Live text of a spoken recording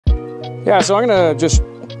Yeah, so I'm gonna just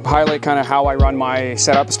highlight kind of how I run my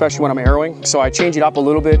setup, especially when I'm arrowing. So I change it up a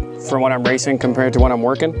little bit from when I'm racing compared to when I'm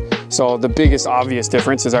working. So the biggest obvious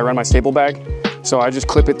difference is I run my staple bag. So I just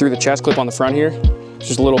clip it through the chest clip on the front here. It's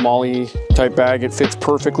just a little Molly type bag. It fits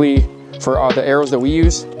perfectly for the arrows that we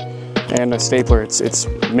use. And a stapler, it's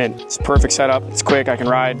mint. It's perfect setup. It's quick. I can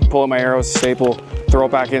ride, pull out my arrows, staple, throw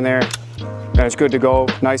it back in there, and it's good to go.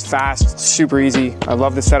 Nice, fast, super easy. I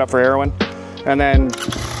love this setup for arrowing. And then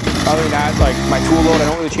other than that, like my tool load, I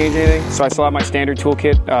don't really change anything. So I still have my standard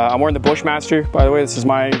toolkit. I'm wearing the Bushmaster, by the way. This is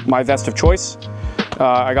my vest of choice.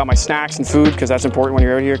 I got my snacks and food because that's important when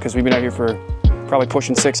you're out here, because we've been out here for probably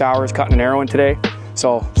pushing 6 hours cutting and arrowing today.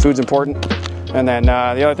 So food's important. And then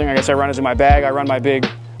the other thing I guess I run is in my bag. I run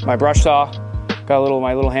my brush saw. Got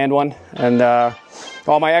my little hand one. And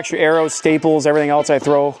all my extra arrows, staples, everything else I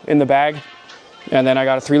throw in the bag. And then I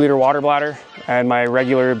got a 3-liter water bladder and my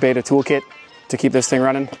regular Beta toolkit to keep this thing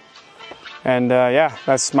running. And yeah,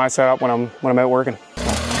 that's my setup when I'm out working.